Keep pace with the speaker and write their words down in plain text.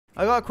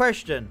I got a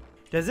question.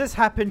 Does this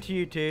happen to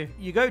you too?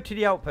 You go to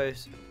the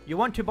outpost, you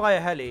want to buy a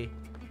heli,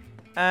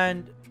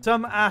 and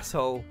some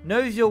asshole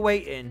knows you're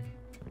waiting,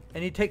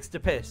 and he takes the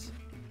piss.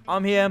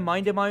 I'm here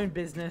minding my own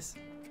business,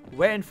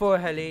 waiting for a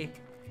heli,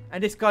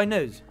 and this guy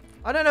knows.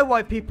 I don't know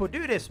why people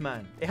do this,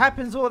 man. It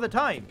happens all the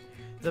time.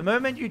 The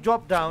moment you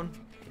drop down,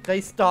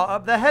 they start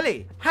up the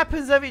heli.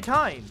 Happens every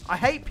time. I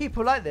hate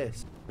people like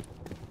this.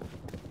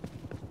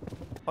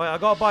 Alright, I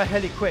gotta buy a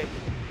heli quick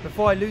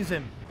before I lose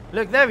him.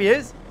 Look, there he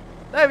is.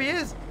 There he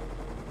is.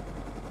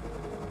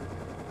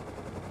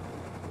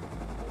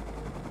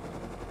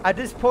 At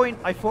this point,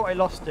 I thought I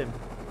lost him.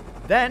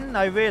 Then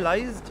I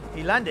realized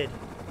he landed.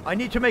 I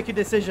need to make a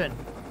decision.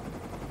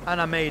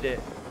 And I made it.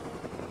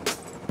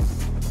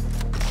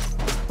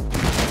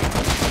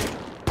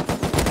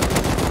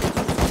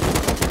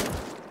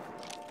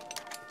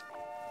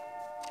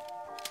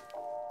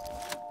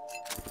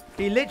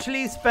 He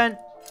literally spent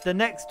the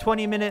next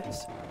 20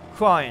 minutes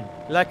crying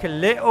like a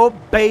little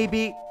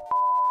baby